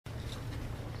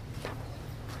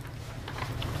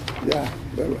Yeah,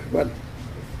 well,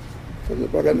 first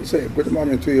of all, let me say good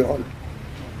morning to you all.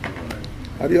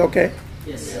 Are you okay?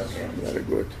 Yes. Okay. Very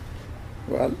good.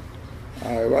 Well,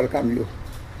 I welcome you.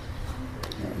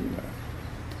 And,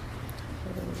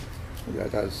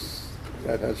 let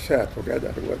us share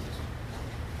together what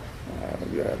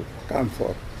we have come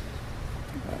for.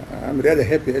 I'm really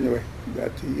happy anyway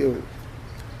that you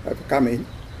have come in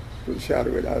to share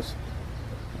with us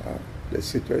the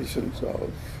situations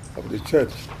of the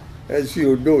church. As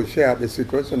you do share the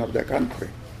situation of the country,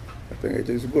 I think it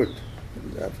is good.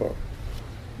 Therefore,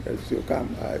 as you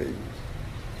come,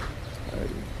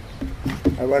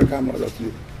 I welcome all of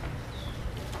you.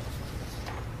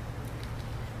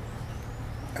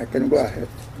 I can go ahead.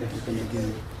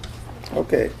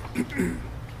 Okay.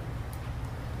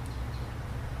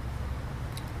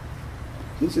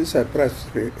 This is a press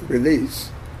release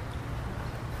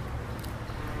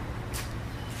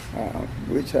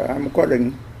which I'm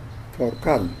calling for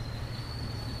calm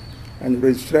and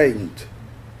restraint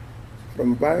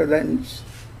from violence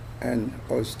and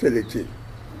hostility.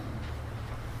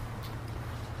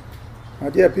 My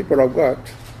dear people of God,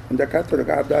 in the Catholic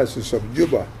Archdiocese of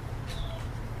Juba,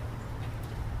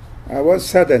 I was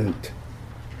saddened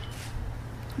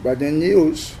by the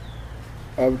news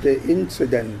of the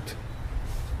incident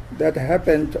that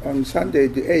happened on Sunday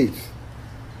the 8th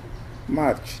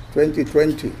March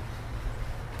 2020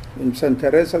 in St.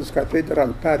 Teresa's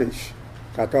Cathedral Parish,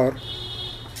 Qatar.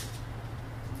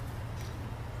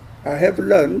 I have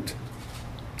learned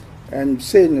and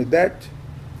seen that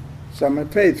some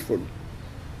faithful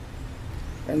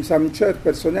and some church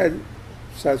personnel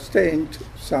sustained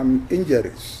some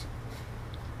injuries.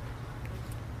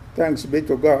 Thanks be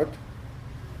to God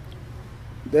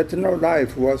that no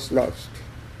life was lost.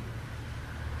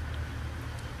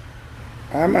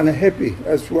 I am unhappy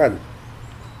as well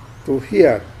to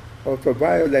hear of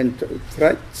violent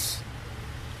threats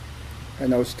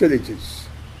and hostilities.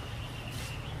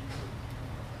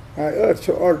 I urge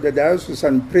all the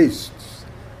diocesan priests,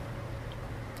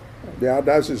 the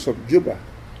Archdiocese of Juba,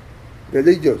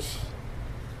 religious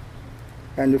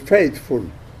and faithful,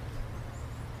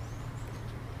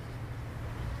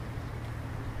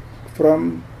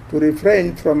 to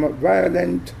refrain from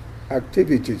violent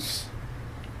activities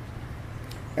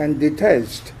and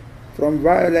detest from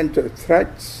violent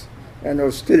threats and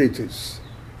hostilities.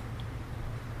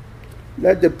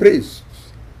 Let the priests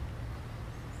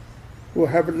who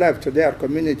have left their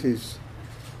communities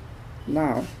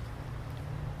now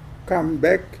come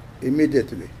back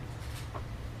immediately.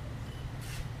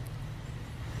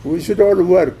 We should all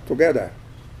work together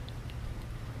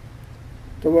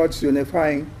towards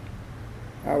unifying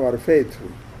our faithful,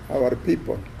 our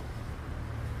people.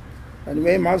 And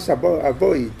we must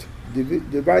avoid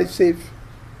divisive,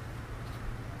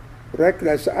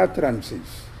 reckless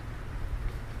utterances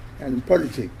and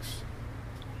politics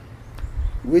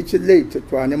which lead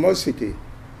to animosity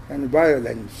and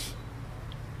violence.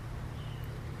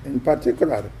 In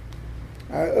particular,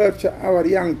 I urge our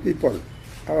young people,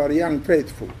 our young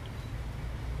faithful,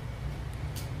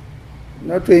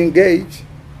 not to engage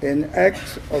in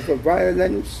acts of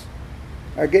violence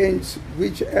against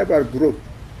whichever group.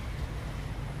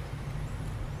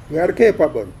 We are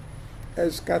capable,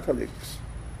 as Catholics,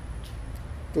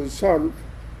 to solve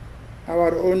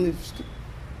our own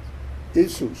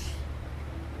issues,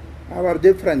 our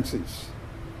differences,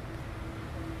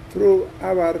 through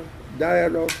our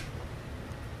dialogue,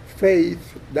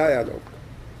 faith dialogue.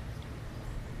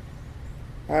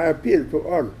 I appeal to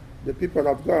all the people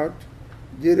of God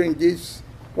during this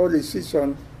holy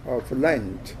season of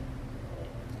Lent,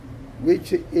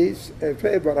 which is a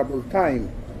favorable time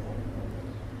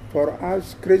for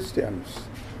us Christians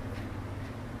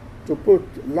to put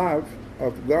love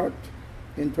of God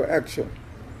into action.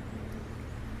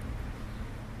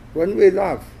 When we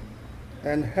love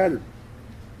and help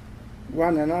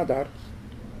one another,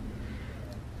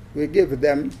 we give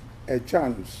them a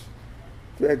chance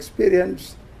to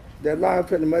experience the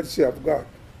love and mercy of God.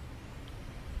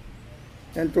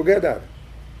 And together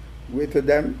with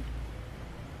them,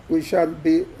 we shall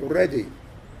be ready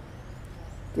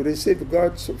to receive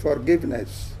God's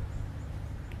forgiveness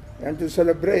and to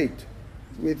celebrate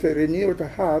with renewed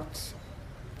hearts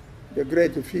the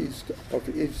great feast of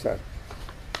Easter.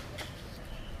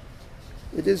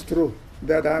 It is true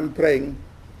that I'm praying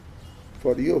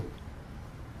for you,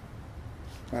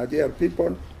 my dear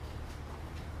people,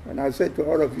 and I say to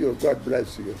all of you, God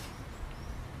bless you.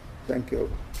 Thank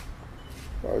you.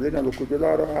 Paulino, Lukudu,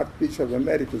 Loro, Archbishop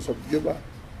Emeritus of Juba,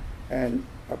 and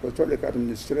Apostolic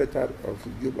Administrator of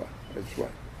Juba as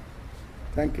well.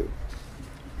 Thank you.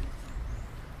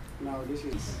 Now this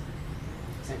is...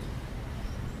 Thank you.